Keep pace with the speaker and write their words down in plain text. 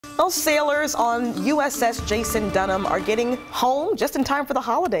Those sailors on USS Jason Dunham are getting home just in time for the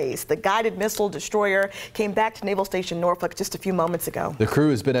holidays. The guided missile destroyer came back to Naval Station Norfolk just a few moments ago. The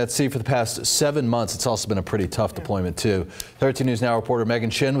crew has been at sea for the past 7 months. It's also been a pretty tough deployment, too. 13 News Now reporter Megan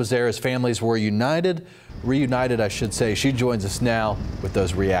Shin was there as families were reunited, I should say. She joins us now with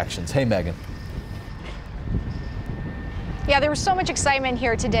those reactions. Hey, Megan. Yeah, there was so much excitement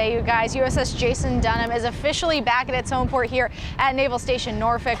here today, you guys. USS Jason Dunham is officially back at its home port here at Naval Station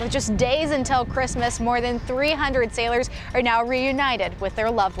Norfolk. With just days until Christmas, more than 300 sailors are now reunited with their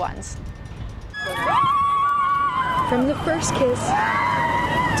loved ones. From the first kiss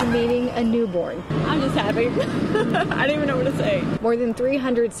to meeting a newborn. I'm just happy. I don't even know what to say. More than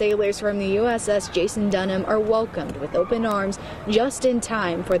 300 sailors from the USS Jason Dunham are welcomed with open arms just in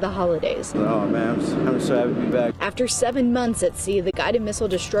time for the holidays. Oh man, I'm so happy to be back. After 7 months at sea, the guided missile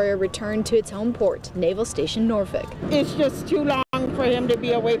destroyer returned to its home port, Naval Station Norfolk. It's just too long for him to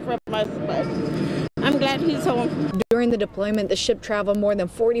be away from us, but I'm glad he's home. During the deployment, the ship traveled more than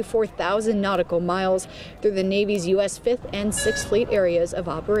 44,000 nautical miles through the Navy's U.S. 5th and 6th Fleet areas of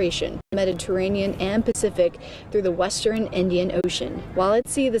operation, Mediterranean and Pacific, through the Western Indian Ocean. While at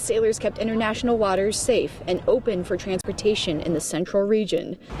sea, the sailors kept international waters safe and open for transportation in the central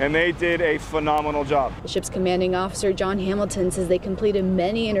region. And they did a phenomenal job. The ship's commanding officer, John Hamilton, says they completed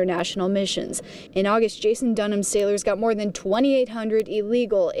many international missions. In August, Jason Dunham's sailors got more than 2,800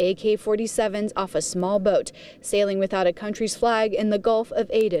 illegal AK-47s off a small boat, sailing without a country's flag in the Gulf of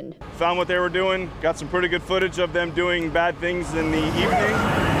Aden. Found what they were doing, got some pretty good footage of them doing bad things in the evening.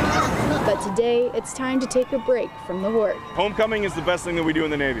 But today, it's time to take a break from the work. Homecoming is the best thing that we do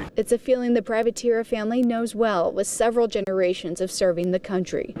in the Navy. It's a feeling the privateer family knows well, with several generations of serving the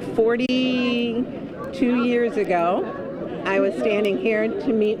country. 42 years ago, I was standing here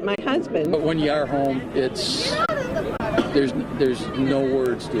to meet my husband. But when you are home, there's no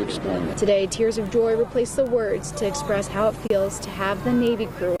words to explain it. Today, tears of joy replace the words to express how it feels to have the Navy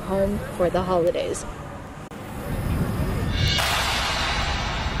crew home for the holidays.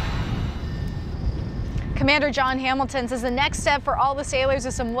 Commander John Hamilton says the next step for all the sailors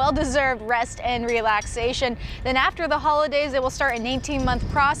is some well-deserved rest and relaxation. Then after the holidays, they will start an 18-month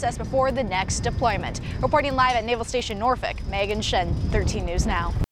process before the next deployment. Reporting live at Naval Station Norfolk, Megan Shin, 13 News Now.